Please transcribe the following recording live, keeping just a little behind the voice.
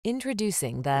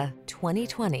Introducing the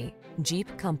 2020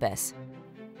 Jeep Compass.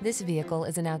 This vehicle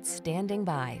is an outstanding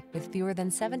buy with fewer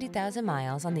than 70,000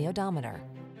 miles on the odometer.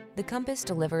 The Compass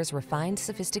delivers refined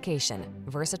sophistication,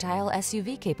 versatile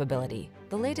SUV capability,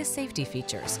 the latest safety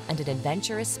features, and an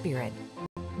adventurous spirit.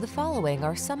 The following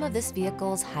are some of this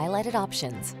vehicle's highlighted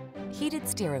options: heated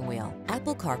steering wheel,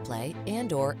 Apple CarPlay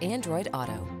and/or Android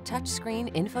Auto,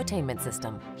 touchscreen infotainment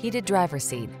system, heated driver's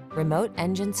seat, remote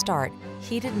engine start,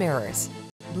 heated mirrors,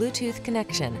 Bluetooth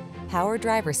connection, power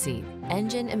driver's seat,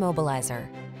 engine immobilizer,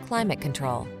 climate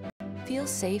control. Feel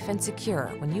safe and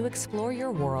secure when you explore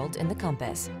your world in the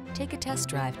Compass. Take a test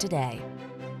drive today.